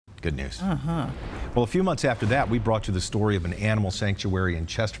Good news. Uh-huh. Well, a few months after that, we brought you the story of an animal sanctuary in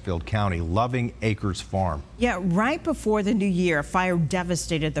Chesterfield County, Loving Acres Farm. Yeah, right before the new year, a fire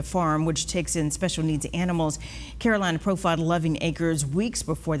devastated the farm, which takes in special needs animals. Caroline profiled Loving Acres weeks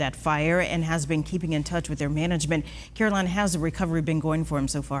before that fire and has been keeping in touch with their management. Caroline, how's the recovery been going for him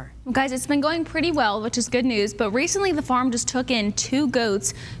so far? Well, guys, it's been going pretty well, which is good news. But recently, the farm just took in 2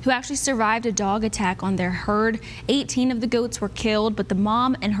 goats who actually survived a dog attack on their herd. 18 of the goats were killed, but the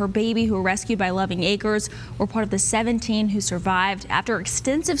mom and her baby, who were rescued by Loving Acres, were part of the 17 who survived. After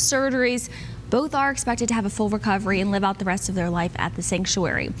extensive surgeries, both are expected to have a full recovery and live out the rest of their life at the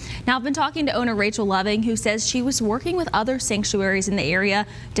sanctuary. Now, I've been talking to owner Rachel Loving, who says she was working with other sanctuaries in the area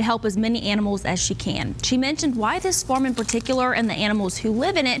to help as many animals as she can. She mentioned why this farm in particular and the animals who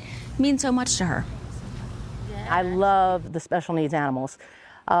live in it mean so much to her. I love the special needs animals.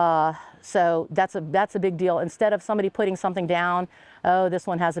 So that's a big deal. Instead of somebody putting something down, oh, this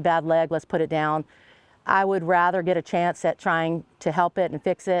one has a bad leg, let's put it down. I would rather get a chance at trying to help it and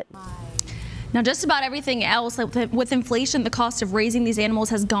fix it. Now, just about everything else, with inflation, the cost of raising these animals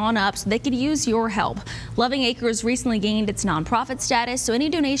has gone up, so they could use your help. Loving Acres recently gained its nonprofit status, so any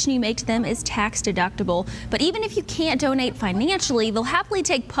donation you make to them is tax deductible. But even if you can't donate financially, they'll happily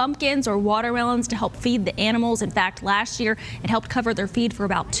take pumpkins or watermelons to help feed the animals. In fact, last year, it helped cover their feed for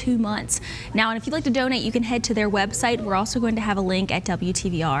about 2 months. Now, and if you'd like to donate, you can head to their website. We're also going to have a link at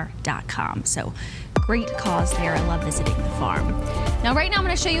WTVR.com. So, great cause there. I love visiting the farm. Now, right now, I'm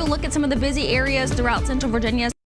going to show you a look at some of the busy areas throughout Central Virginia.